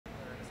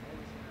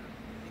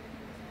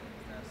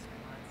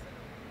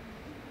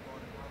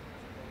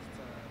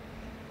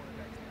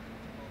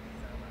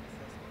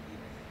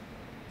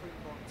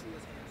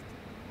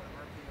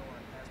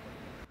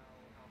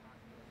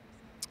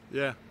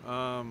Yeah,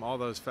 all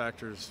those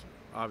factors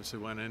obviously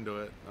went into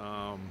it.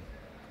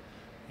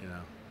 You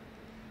know,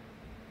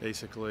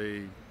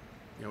 basically,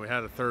 we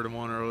had a 3rd and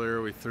 1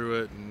 earlier. We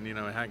threw it, and we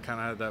had kind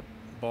of had that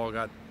ball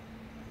got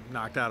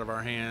knocked out of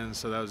our hands,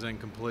 so that was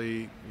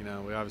incomplete.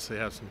 We obviously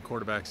have some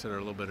quarterbacks that are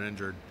a little bit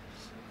injured,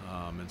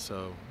 and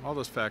so all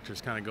those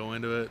factors kind of go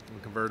into it.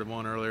 We converted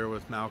one earlier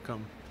with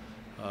Malcolm,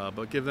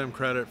 but give them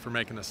credit for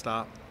making a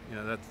stop.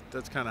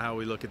 That's kind of how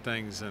we look at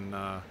things, and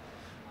I'd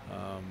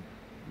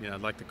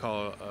like to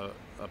call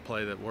a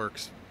play that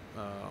works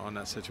on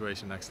that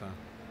situation next time.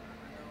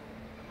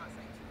 I'm not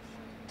saying too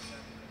much,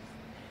 because,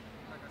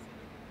 like I said,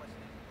 people question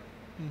every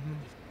play. hmm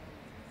But just knowing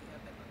if you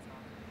have that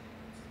autonomy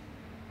to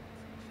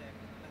check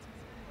that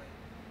specific play,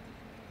 do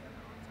you think you have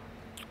the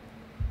autonomy?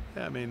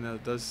 Yeah, I mean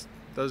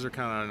those are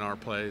kind of in our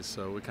plays,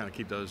 so we kind of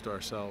keep those to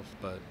ourselves.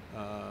 But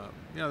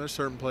there's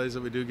certain plays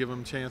that we do give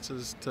them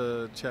chances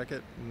to check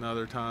it, and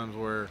other times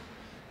where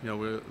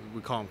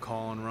we call them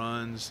call and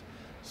runs.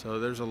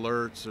 So there's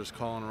alerts, there's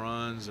call and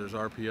runs, there's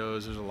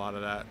RPOs, there's a lot of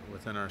that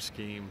within our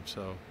scheme.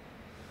 So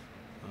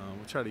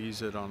we try to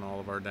use it on all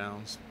of our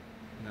downs.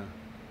 Yeah.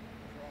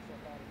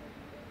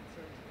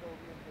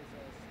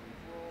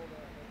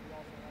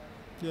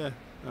 Yeah,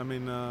 I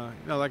mean,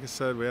 like I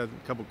said, we had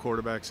a couple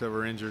quarterbacks that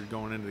were injured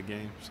going into the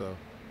game, so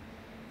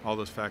all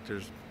those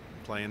factors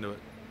play into it.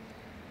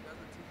 You guys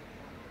were 2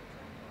 for 4 in the red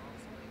zone, but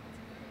also able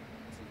to get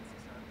 2 to 6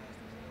 yard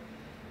passes.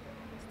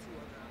 There's 2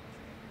 other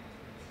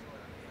opportunities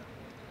short. I mean,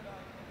 yeah, more than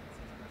that.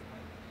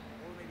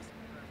 Or maybe some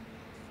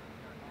encouragement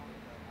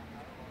games so you're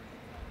not knowing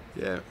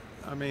that. Yeah,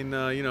 I mean,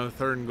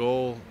 3rd and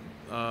goal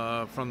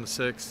from the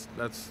 6.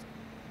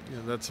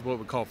 That's what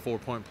we call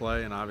 4-point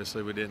play, and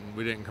obviously we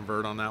didn't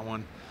convert on that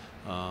one.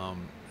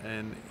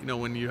 And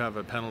when you have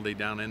a penalty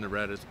down in the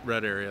red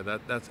area,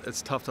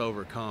 it's tough to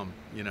overcome.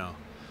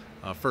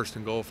 1st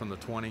and goal from the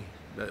 20.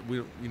 That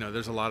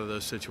there's a lot of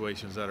those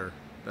situations that are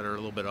a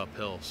little bit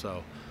uphill.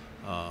 So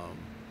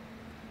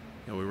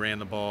we ran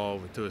the ball,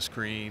 we threw a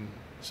screen.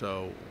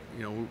 So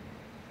in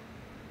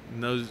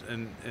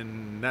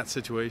that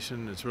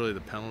situation, it's really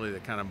the penalty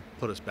that kind of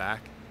put us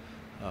back.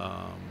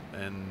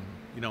 And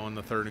in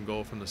the 3rd and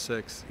goal from the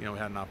 6, we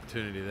had an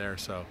opportunity there.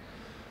 So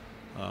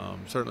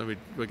certainly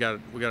we got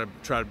to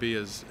try to be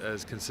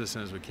as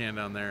consistent as we can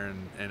down there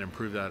and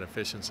improve that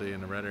efficiency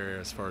in the red area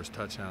as far as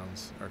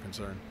touchdowns are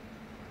concerned.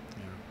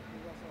 Yeah.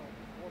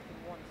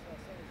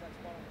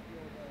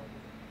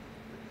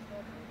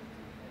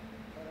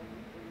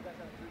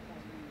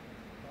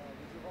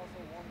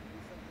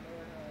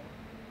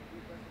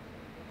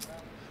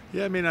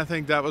 Yeah, I mean, I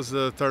think that was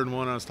the 3rd and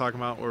 1 I was talking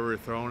about where we were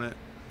throwing it.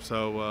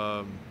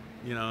 So,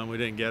 and we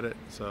didn't get it.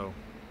 So,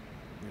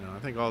 I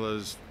think all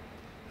those,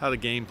 how the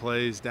game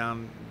plays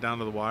down to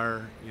the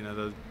wire,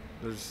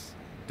 there's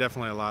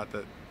definitely a lot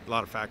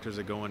of factors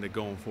that go into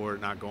going for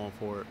it, not going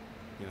for it,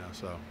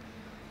 so.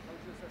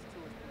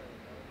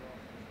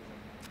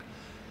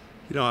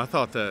 I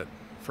thought that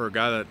for a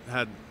guy that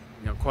had,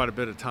 quite a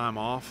bit of time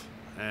off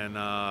and,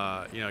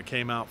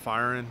 came out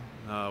firing,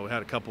 we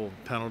had a couple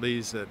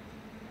penalties that,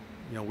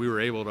 we were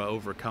able to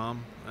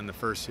overcome in the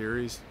first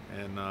series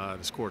and to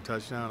score a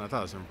touchdown. I thought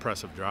it was an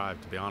impressive drive,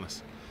 to be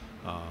honest.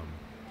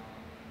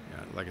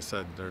 Like I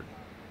said, they're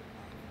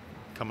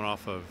coming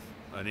off of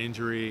an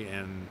injury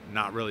and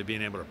not really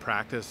being able to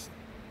practice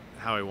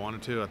how he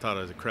wanted to. I thought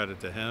it was a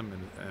credit to him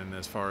and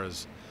as far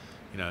as,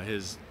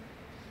 his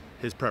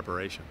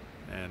preparation.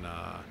 And,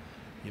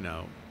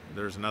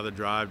 there's another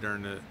drive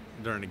during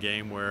the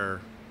game where,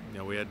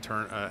 we had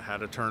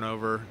a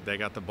turnover. They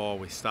got the ball,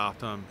 we stopped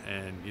them,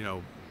 and,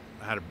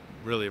 had a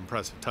really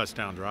impressive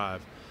touchdown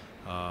drive,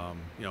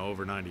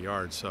 over 90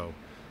 yards. So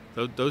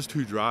those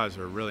 2 drives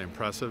are really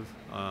impressive,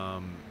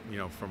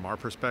 from our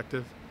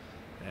perspective.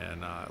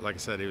 And like I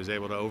said, he was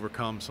able to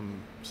overcome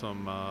some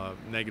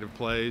negative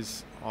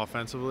plays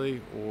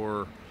offensively,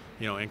 or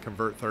and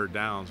convert 3rd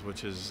downs,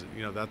 which is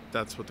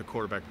that's what the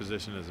quarterback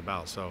position is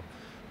about. So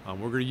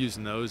we're going to use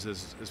those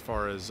as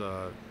far as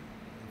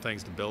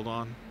things to build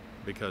on,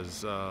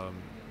 because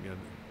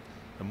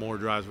the more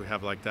drives we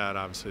have like that,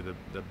 obviously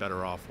the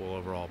better off we'll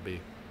overall be.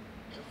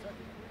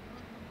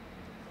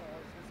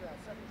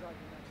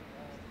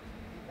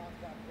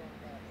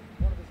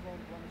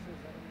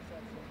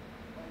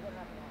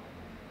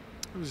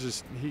 It was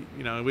just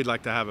we'd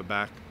like to have it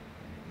back,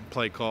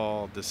 play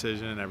call,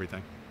 decision,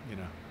 everything,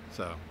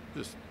 So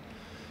just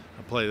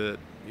a play that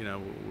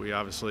we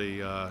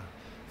obviously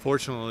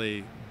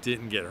fortunately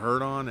didn't get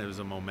hurt on. It was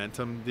a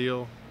momentum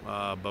deal,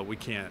 but we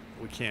can't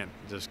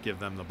just give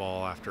them the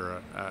ball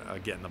after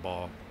getting the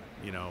ball,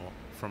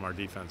 from our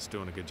defense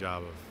doing a good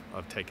job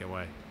of taking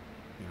away,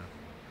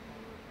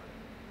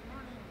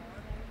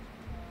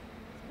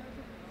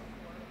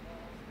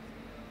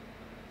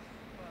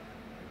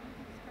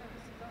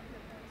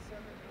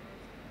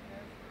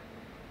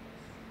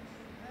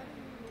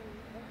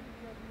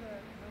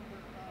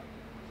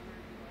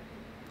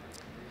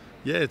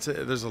 Yeah,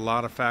 there's a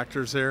lot of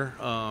factors there.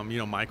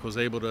 Mike was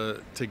able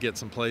to get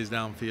some plays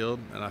downfield,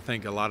 and I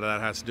think a lot of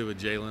that has to do with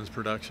Jalen's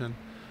production.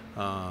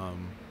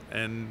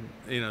 and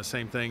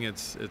same thing.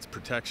 It's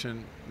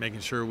protection,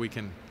 making sure we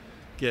can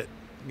get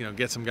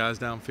some guys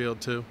downfield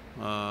too.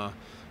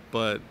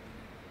 But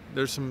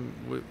there's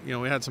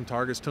we had some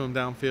targets to him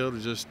downfield.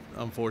 It just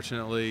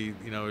unfortunately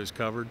he was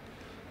covered.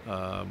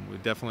 We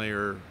definitely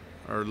are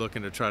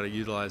looking to try to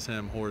utilize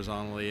him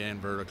horizontally and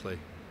vertically.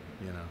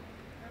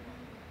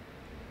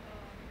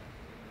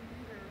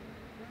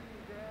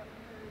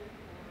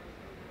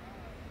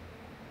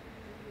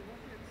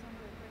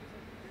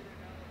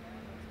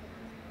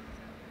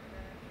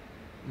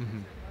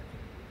 Mm-hmm.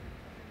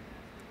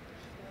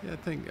 Yeah,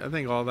 I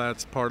think all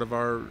that's part of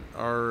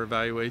our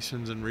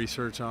evaluations and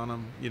research on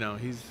him.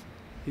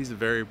 He's a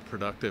very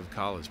productive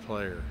college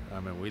player. I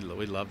mean, we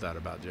love that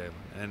about Jalen,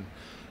 and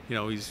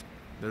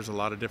there's a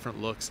lot of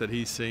different looks that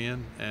he's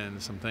seeing,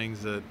 and some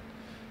things that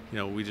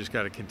we just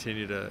got to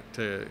continue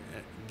to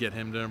get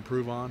him to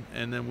improve on,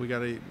 and then we got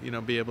to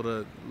be able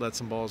to let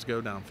some balls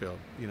go downfield.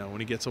 When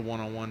he gets a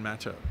one-on-one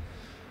matchup,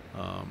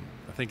 I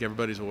think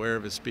everybody's aware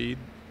of his speed,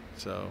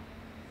 so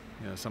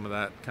some of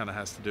that kind of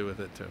has to do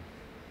with it too.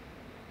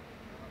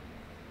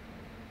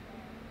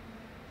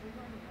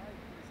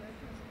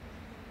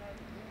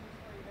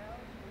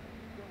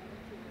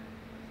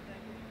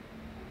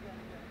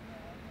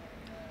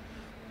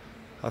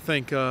 I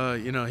think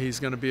he's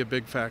going to be a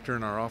big factor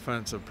in our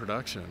offensive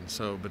production.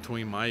 So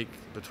between Mike,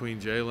 between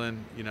Jalen,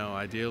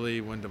 ideally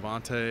when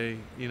Devontae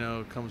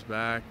comes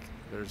back,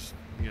 there's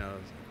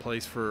a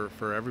place for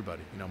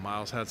everybody.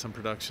 Miles had some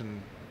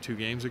production 2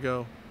 games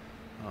ago.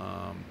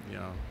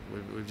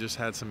 We've just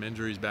had some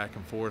injuries back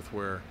and forth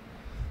where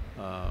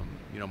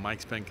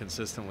Mike's been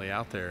consistently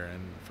out there,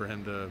 and for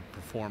him to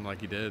perform like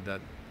he did,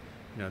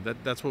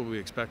 that's what we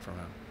expect from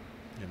him.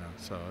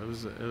 So it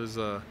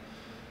was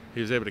he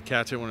was able to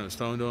catch it when it was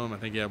thrown to him. I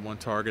think he had 1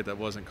 target that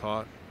wasn't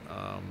caught,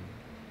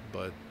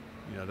 but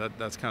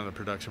that's kind of the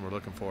production we're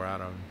looking for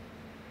out of him.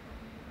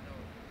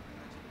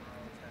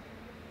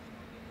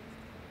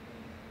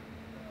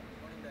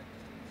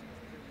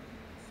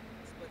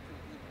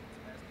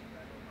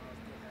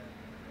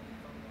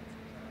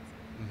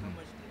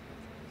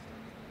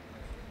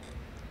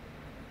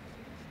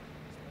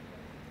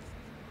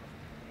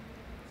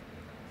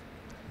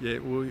 Yeah,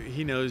 well,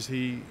 he knows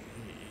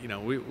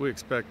we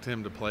expect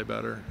him to play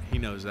better. He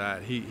knows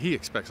that. He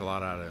expects a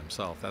lot out of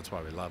himself. That's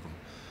why we love him.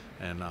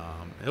 And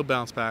he'll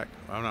bounce back.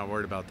 I'm not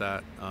worried about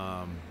that.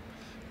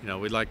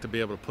 We'd like to be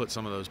able to put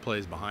some of those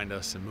plays behind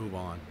us and move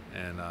on.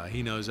 And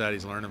he knows that.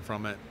 He's learning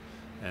from it.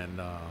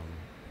 And,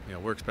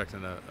 we're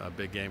expecting a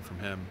big game from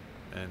him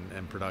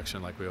and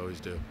production like we always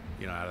do,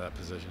 out of that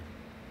position.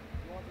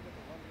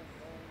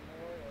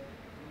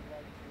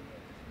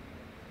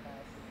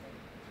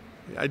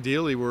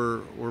 Ideally,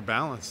 we're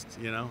balanced,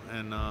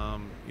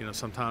 and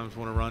sometimes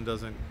when a run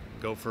doesn't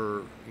go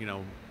for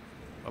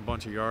a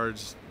bunch of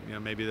yards,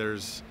 maybe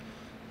there's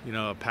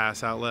a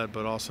pass outlet,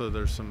 but also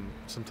there's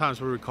some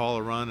times where we call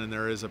a run and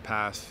there is a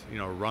pass,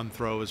 run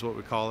throw is what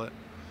we call it.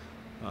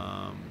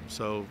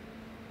 So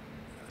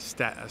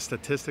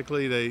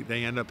statistically,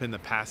 they end up in the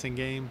passing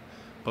game,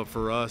 but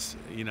for us,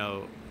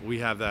 we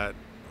have that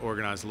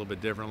organized a little bit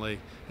differently.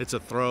 It's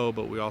a throw,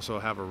 but we also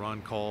have a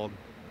run called.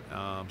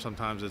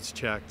 Sometimes it's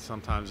checked,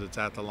 sometimes it's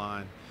at the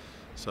line.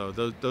 So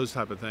those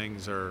type of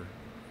things are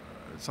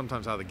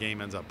sometimes how the game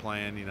ends up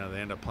playing. They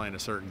end up playing a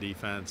certain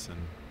defense, and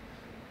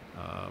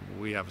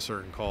we have a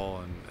certain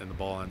call, and the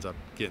ball ends up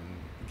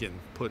getting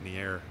put in the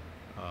air.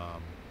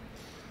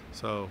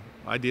 So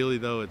ideally,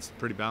 though, it's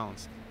pretty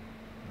balanced.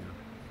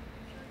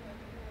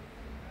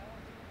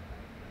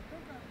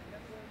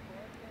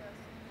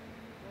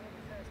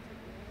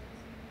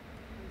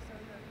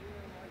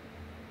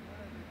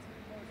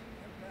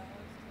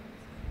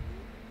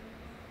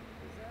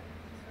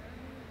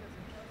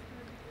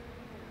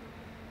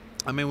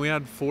 I mean, we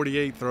had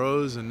 48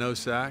 throws and no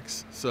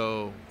sacks,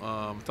 so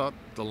I thought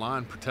the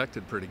line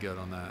protected pretty good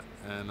on that,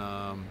 and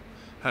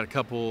had a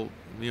couple,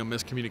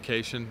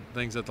 miscommunication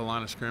things at the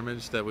line of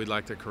scrimmage that we'd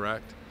like to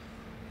correct.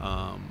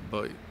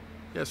 But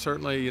yeah,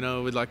 certainly,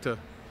 we'd like to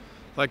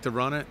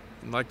run it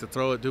and like to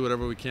throw it, do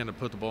whatever we can to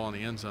put the ball in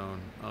the end zone.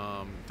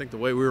 I think the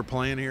way we were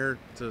playing here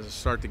to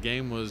start the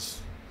game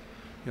was,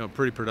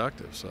 pretty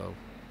productive. So.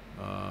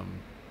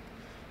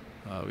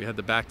 We had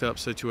the backed up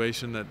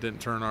situation that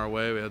didn't turn our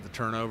way. We had the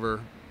turnover,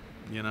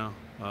 the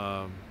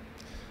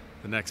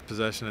next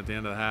possession at the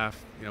end of the half.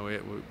 We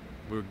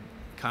were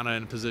kind of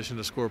in a position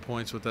to score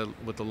points with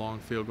the long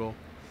field goal,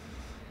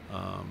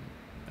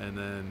 and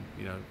then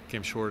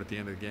came short at the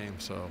end of the game.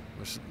 So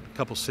there's a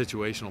couple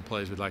situational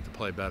plays we'd like to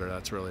play better.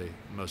 That's really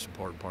the most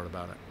important part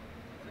about it.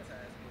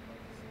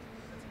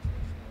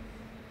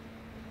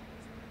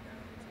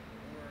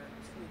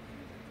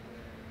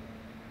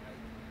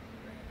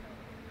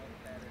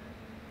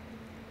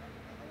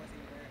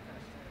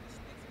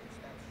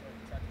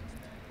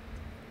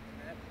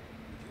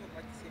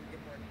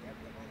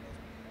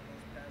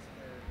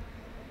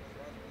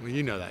 Well,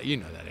 you know that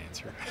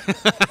answer.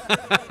 Because I want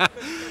to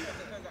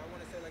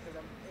say, because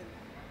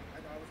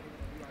I was able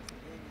to rewatch the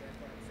game, that's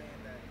why I'm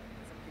saying that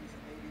in some cases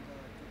maybe the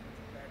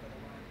defensive back or the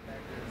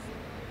linebackers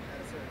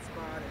at a certain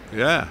spot, and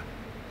Yeah,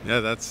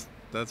 yeah, that's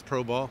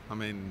pro ball. I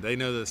mean, they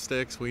know the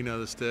sticks, we know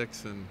the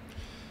sticks, and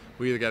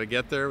we either got to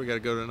get there, we got to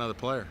go to another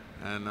player.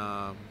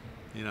 And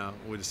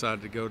we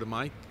decided to go to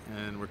Mike,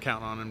 and we're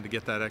counting on him to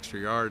get that extra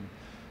yard.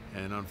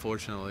 And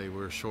unfortunately,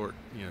 we're short,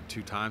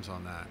 2 times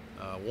on that.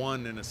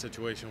 One in a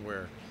situation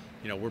where,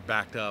 we're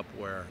backed up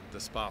where the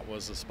spot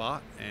was the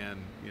spot,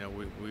 and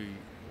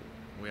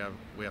we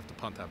have to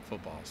punt that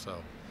football.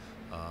 So.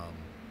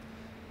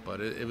 But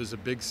it was a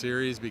big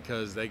series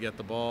because they get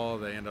the ball,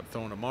 they end up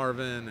throwing to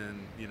Marvin, and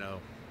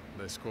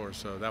they score.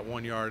 So that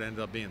 1 yard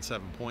ended up being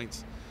 7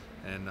 points,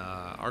 and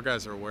our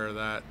guys are aware of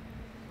that.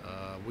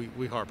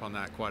 We harp on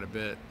that quite a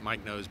bit.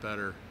 Mike knows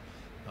better.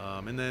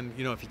 And then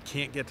if you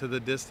can't get to the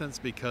distance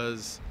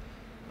because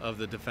of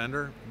the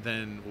defender,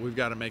 then we've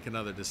got to make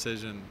another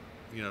decision,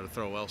 to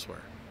throw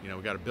elsewhere. We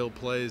got to build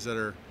plays that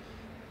are,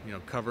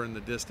 covering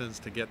the distance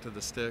to get to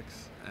the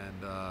sticks,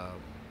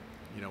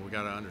 and we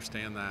got to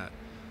understand that.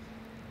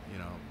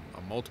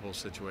 Multiple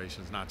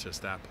situations, not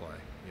just that play.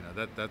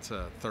 That's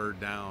a third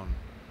down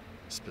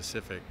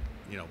specific,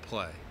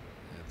 play.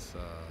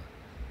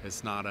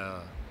 It's not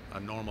a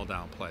normal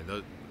down play.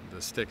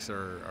 The sticks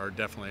are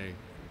definitely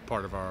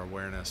part of our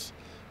awareness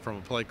from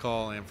a play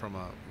call and from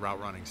a route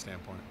running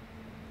standpoint.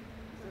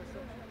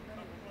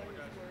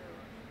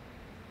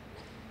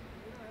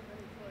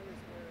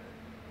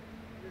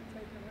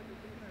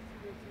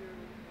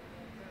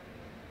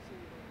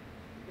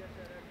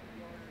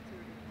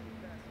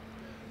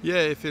 Yeah,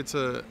 if it's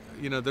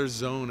there's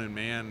zone and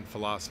man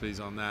philosophies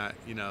on that.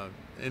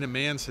 In a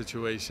man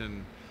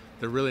situation,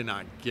 they're really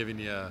not giving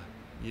you,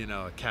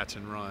 a catch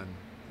and run.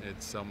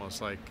 It's almost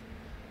like,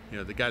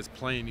 the guy's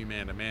playing you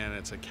man to man.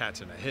 It's a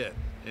catch and a hit.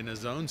 In a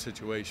zone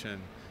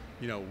situation,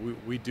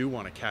 we do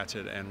want to catch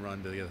it and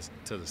run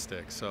to the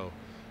stick. So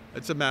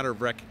it's a matter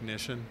of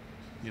recognition,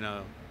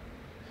 and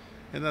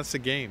that's the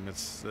game.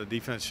 It's the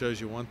defense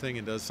shows you one thing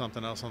and does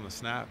something else on the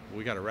snap.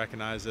 We got to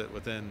recognize it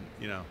within,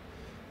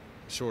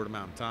 short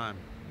amount of time.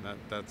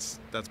 That's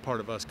part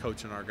of us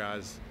coaching our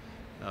guys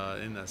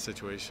in that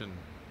situation,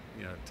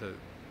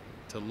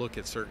 to look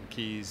at certain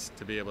keys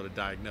to be able to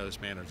diagnose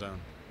man or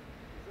zone.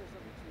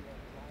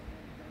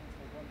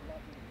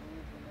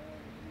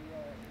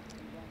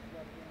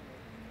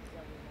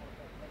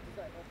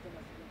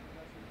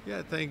 Yeah,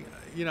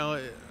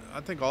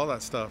 I think all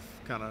that stuff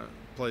kind of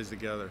plays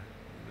together.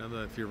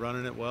 That if you're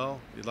running it well,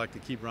 you'd like to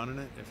keep running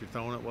it. If you're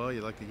throwing it well,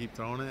 you'd like to keep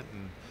throwing it,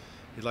 and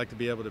you'd like to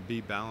be able to be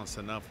balanced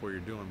enough where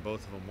you're doing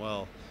both of them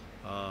well.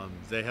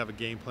 They have a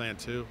game plan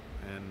too,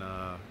 and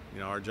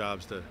our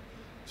job's to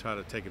try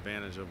to take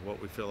advantage of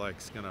what we feel like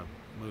is going to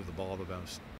move the ball the most.